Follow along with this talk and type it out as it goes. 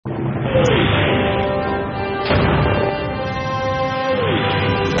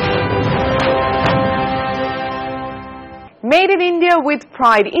Made in India with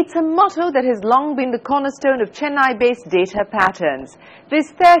pride. It's a motto that has long been the cornerstone of Chennai-based Data Patterns.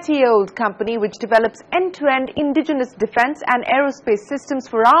 This 30-year-old company, which develops end-to-end indigenous defense and aerospace systems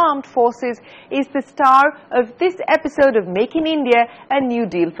for our armed forces, is the star of this episode of Make in India, a new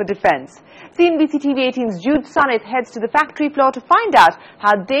deal for defense. CNBC TV 18's Jude Sunnith heads to the factory floor to find out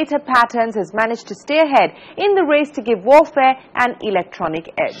how Data Patterns has managed to stay ahead in the race to give warfare an electronic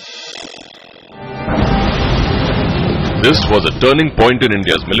edge. This was a turning point in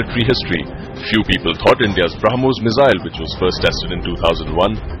India's military history. Few people thought India's BrahMos missile, which was first tested in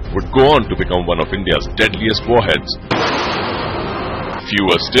 2001, would go on to become one of India's deadliest warheads.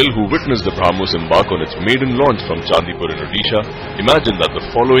 Fewer still who witnessed the BrahMos embark on its maiden launch from Chandipur in Odisha imagined that the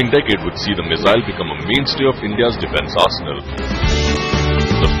following decade would see the missile become a mainstay of India's defense arsenal.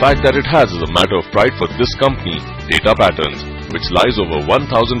 The fact that it has is a matter of pride for this company, Data Patterns, which lies over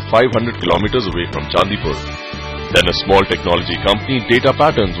 1,500 kilometers away from Chandipur. Then a small technology company, Data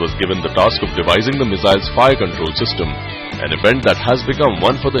Patterns, was given the task of devising the missile's fire control system, an event that has become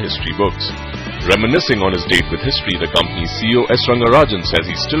one for the history books. Reminiscing on his date with history, the company's CEO S. Rangarajan says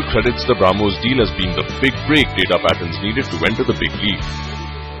he still credits the BrahMos deal as being the big break Data Patterns needed to enter the big league.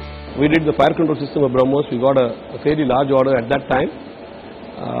 We did the fire control system of BrahMos. We got a fairly large order at that time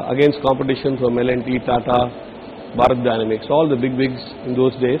against competition from L&T, Tata, Bharat Dynamics, all the big wigs in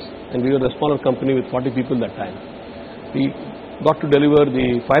those days, and we were a smaller company with 40 people that time. We got to deliver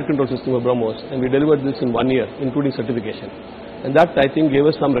the fire control system of BrahMos, and we delivered this in 1 year, including certification. And that, I think, gave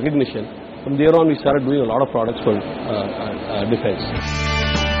us some recognition. From there on, we started doing a lot of products for defense.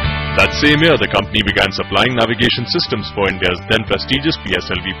 That same year, the company began supplying navigation systems for India's then prestigious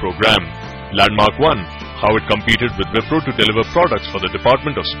PSLV program. Landmark 1, how it competed with Wipro to deliver products for the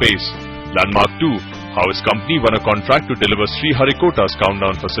Department of Space. Landmark 2, how his company won a contract to deliver Sriharikota's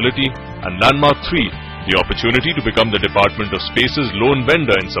countdown facility. And Landmark 3, the opportunity to become the Department of Space's lone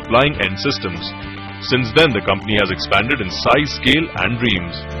vendor in supplying end systems. Since then, the company has expanded in size, scale and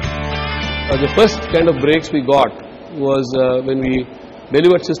dreams. The first kind of breaks we got was when we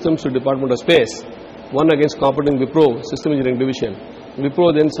delivered systems to Department of Space, one against competing Wipro, System Engineering Division.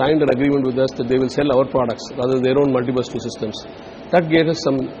 Wipro then signed an agreement with us that they will sell our products rather than their own multi-bus 2 systems. That gave us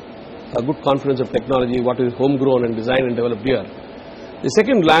some good confidence of technology, what is homegrown and designed and developed here. The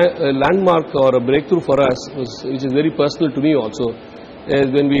second landmark or a breakthrough for us, which is very personal to me also, is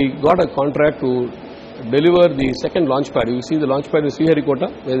when we got a contract to deliver the second launch pad. You see the launch pad in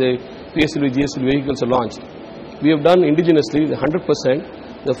Sriharikota, where the PSLV, GSLV vehicles are launched. We have done indigenously,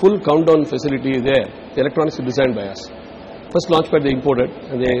 100%, the full countdown facility is there. The electronics is designed by us. First launch pad they imported,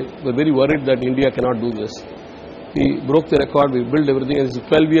 and they were very worried that India cannot do this. We broke the record, we built everything, and it's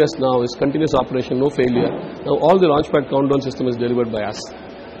 12 years now, it's continuous operation, no failure. Now all the launchpad countdown system is delivered by us.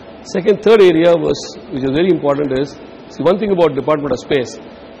 Third area which is very important is, see, one thing about Department of Space,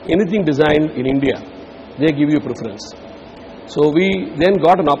 anything designed in India, they give you preference. So we then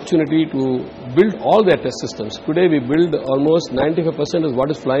got an opportunity to build all their test systems. Today we build almost 95% of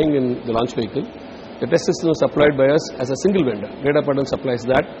what is flying in the launch vehicle. The test system is supplied by us as a single vendor. Data Patterns supplies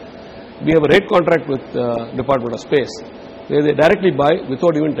that. We have a rate contract with Department of Space, where they directly buy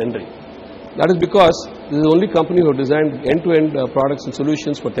without even tendering. That is because this is the only company who designed end-to-end products and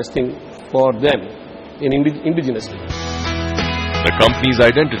solutions for testing for them indigenously. The company's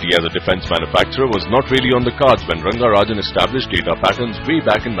identity as a defense manufacturer was not really on the cards when Rangarajan established Data Patterns way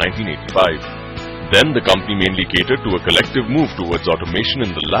back in 1985. Then the company mainly catered to a collective move towards automation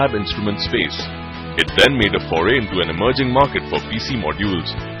in the lab instrument space. It then made a foray into an emerging market for PC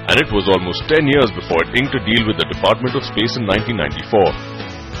modules, and it was almost 10 years before it inked a deal with the Department of Space in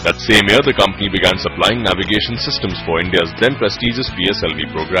 1994. That same year, the company began supplying navigation systems for India's then prestigious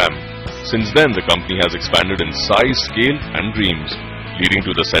PSLV program. Since then, the company has expanded in size, scale and dreams, leading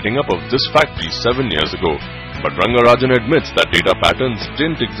to the setting up of this factory 7 years ago. But Rangarajan admits that Data Patterns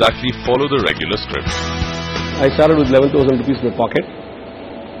didn't exactly follow the regular script. I started with 11,000 rupees in my pocket,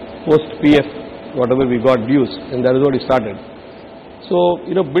 post PF, whatever we got dues, and that is what we started. So,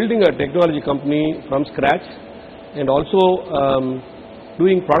 building a technology company from scratch and also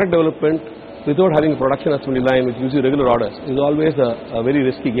doing product development without having a production assembly line which gives you regular orders is always a very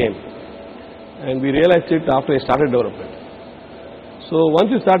risky game. And we realized it after I started development. So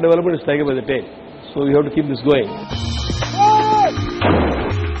once you start development, it's tiger by the tail. So you have to keep this going.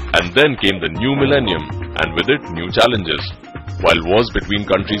 And then came the new millennium, and with it new challenges. While wars between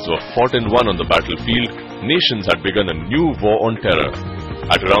countries were fought and won on the battlefield, nations had begun a new war on terror.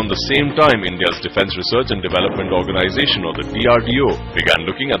 At around the same time, India's Defence Research and Development Organization, or the DRDO, began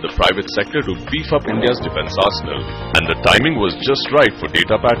looking at the private sector to beef up India's defence arsenal. And the timing was just right for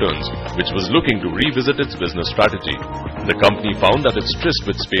Data Patterns, which was looking to revisit its business strategy. The company found that its tryst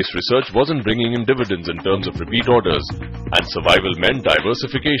with space research wasn't bringing in dividends in terms of repeat orders, and survival meant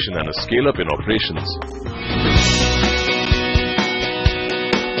diversification and a scale-up in operations.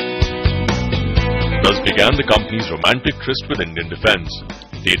 Thus began the company's romantic tryst with Indian defence.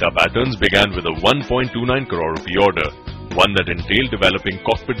 Data Patterns began with a 1.29 crore rupee order, one that entailed developing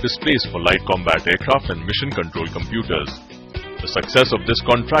cockpit displays for light combat aircraft and mission control computers. The success of this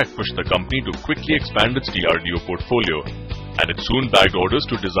contract pushed the company to quickly expand its DRDO portfolio, and it soon bagged orders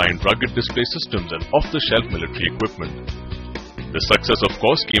to design rugged display systems and off-the-shelf military equipment. The success, of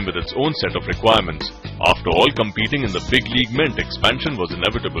course, came with its own set of requirements. After all, competing in the big league meant expansion was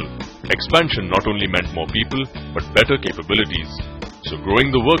inevitable. Expansion not only meant more people, but better capabilities. So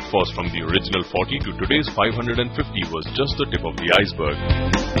growing the workforce from the original 40 to today's 550 was just the tip of the iceberg.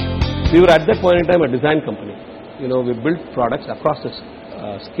 We were at that point in time a design company. We built products across the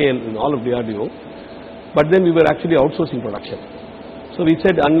scale in all of DRDO, but then we were actually outsourcing production. So we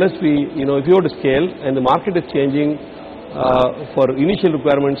said, unless if you were to scale and the market is changing for initial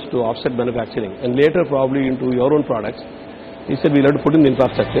requirements to offset manufacturing and later probably into your own products, he said we'll have to put in the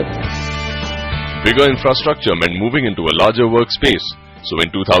infrastructure. Bigger infrastructure meant moving into a larger workspace. So in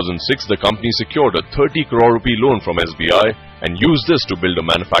 2006, the company secured a 30 crore rupee loan from SBI and used this to build a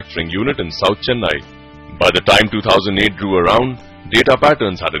manufacturing unit in South Chennai. By the time 2008 drew around, Data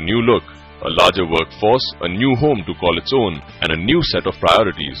Patterns had a new look, a larger workforce, a new home to call its own, and a new set of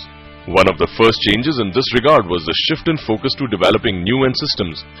priorities. One of the first changes in this regard was the shift in focus to developing new end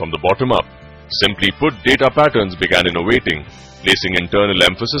systems from the bottom up. Simply put, Data Patterns began innovating, placing internal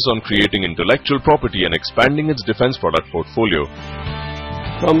emphasis on creating intellectual property and expanding its defense product portfolio.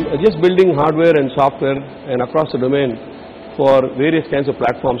 From just building hardware and software and across the domain for various kinds of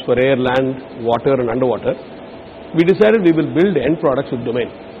platforms for air, land, water and underwater, we decided we will build end products with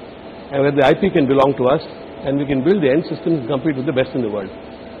domain, and where the IP can belong to us and we can build the end systems and compete with the best in the world.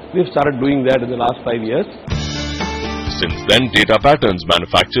 We've started doing that in the last 5 years. Since then, Data Patterns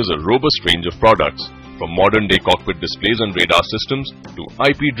manufactures a robust range of products, from modern-day cockpit displays and radar systems to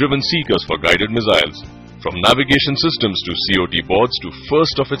IP-driven seekers for guided missiles, from navigation systems to COT boards to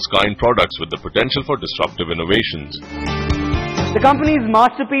first-of-its-kind products with the potential for disruptive innovations. The company's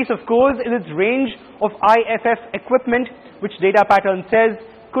masterpiece, of course, is its range of IFF equipment, which Data Patterns says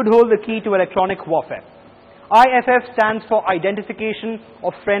could hold the key to electronic warfare. IFF stands for Identification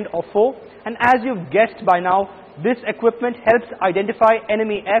of Friend or Foe, and as you've guessed by now, this equipment helps identify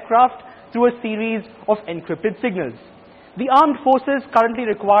enemy aircraft through a series of encrypted signals. The armed forces currently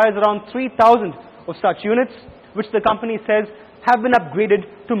requires around 3,000 of such units, which the company says have been upgraded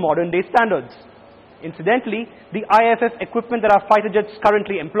to modern day standards. Incidentally, the IFF equipment that our fighter jets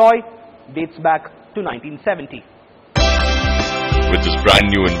currently employ dates back to 1970. With this brand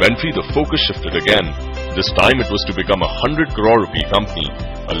new inventory, the focus shifted again. This time it was to become a 100 crore rupee company,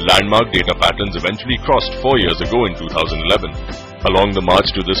 a landmark Data Patterns eventually crossed 4 years ago in 2011. Along the march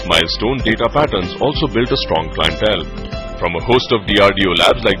to this milestone, Data Patterns also built a strong clientele. From a host of DRDO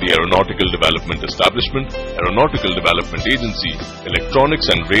labs like the Aeronautical Development Establishment, Aeronautical Development Agency, Electronics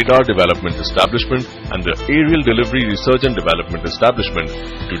and Radar Development Establishment, and the Aerial Delivery Research and Development Establishment,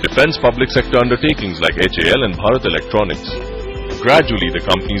 to defense public sector undertakings like HAL and Bharat Electronics. Gradually, the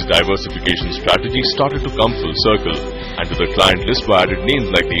company's diversification strategy started to come full circle, and to the client list were added names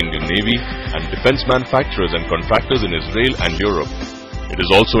like the Indian Navy and defense manufacturers and contractors in Israel and Europe. It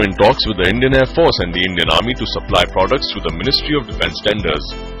is also in talks with the Indian Air Force and the Indian Army to supply products through the Ministry of Defence tenders.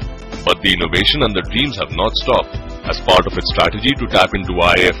 But the innovation and the dreams have not stopped. As part of its strategy to tap into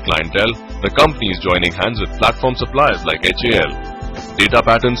IAF clientele, the company is joining hands with platform suppliers like HAL. Data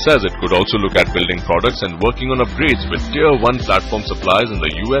Patterns says it could also look at building products and working on upgrades with Tier 1 platform suppliers in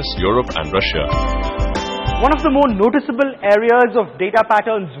the US, Europe and Russia. One of the more noticeable areas of Data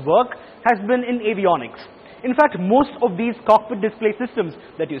Patterns' work has been in avionics. In fact, most of these cockpit display systems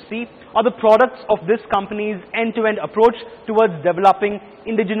that you see are the products of this company's end-to-end approach towards developing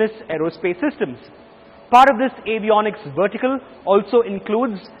indigenous aerospace systems. Part of this avionics vertical also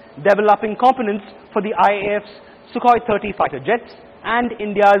includes developing components for the IAF's Sukhoi 30 fighter jets and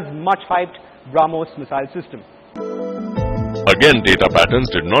India's much-hyped BrahMos missile system. Again, Data Patterns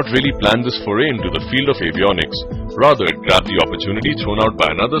did not really plan this foray into the field of avionics. Rather, it grabbed the opportunity thrown out by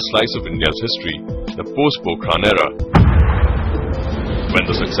another slice of India's history, the post-Pokhran era, when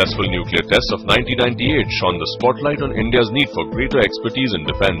the successful nuclear tests of 1998 shone the spotlight on India's need for greater expertise in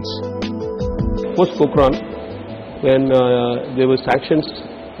defense. Post-Pokhran, when there were sanctions,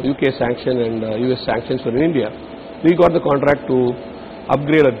 UK sanction and US sanctions were in India, we got the contract to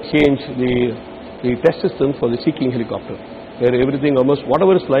upgrade or change the test system for the Seeking helicopter, where everything, almost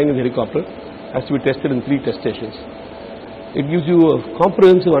whatever is flying in the helicopter, has to be tested in 3 test stations. It gives you a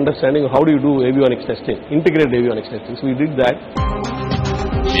comprehensive understanding of how do you do avionics testing, integrated avionics testing. So we did that.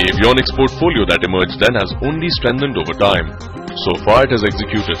 The avionics portfolio that emerged then has only strengthened over time. So far it has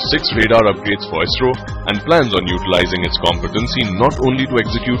executed 6 radar upgrades for ISRO and plans on utilizing its competency not only to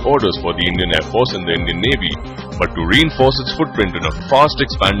execute orders for the Indian Air Force and the Indian Navy, but to reinforce its footprint in a fast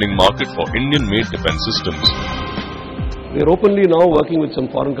expanding market for Indian-made defense systems. We are openly now working with some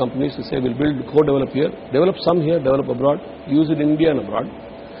foreign companies to say we'll build, co-develop here, develop some here, develop abroad, use it in India and abroad.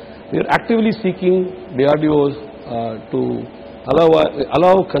 We are actively seeking DRDOs to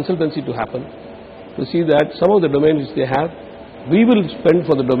allow consultancy to happen, to see that some of the domains which they have, we will spend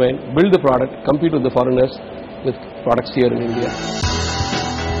for the domain, build the product, compete with the foreigners with products here in India.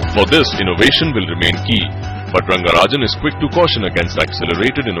 For this, innovation will remain key. But Rangarajan is quick to caution against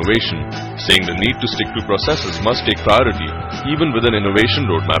accelerated innovation, saying the need to stick to processes must take priority, even with an innovation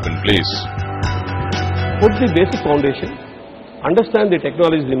roadmap in place. Put the basic foundation, understand the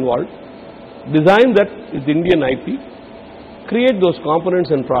technologies involved, design that with Indian IP, create those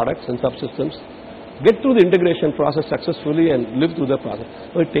components and products and subsystems, get through the integration process successfully and live through the process.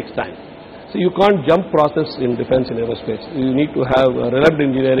 So it takes time. So you can't jump process in defense and aerospace. You need to have reliable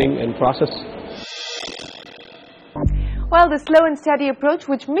engineering and process. Well, the slow and steady approach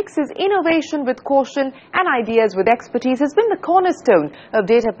which mixes innovation with caution and ideas with expertise has been the cornerstone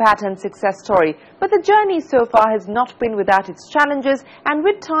of Data Pattern's success story. But the journey so far has not been without its challenges, and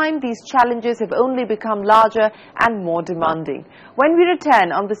with time these challenges have only become larger and more demanding. When we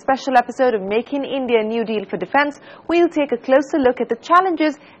return on the special episode of Make in India New Deal for Defence, we'll take a closer look at the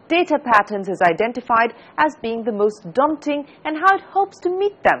challenges Data Patterns has identified as being the most daunting and how it hopes to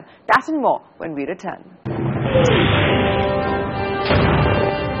meet them. That and more when we return.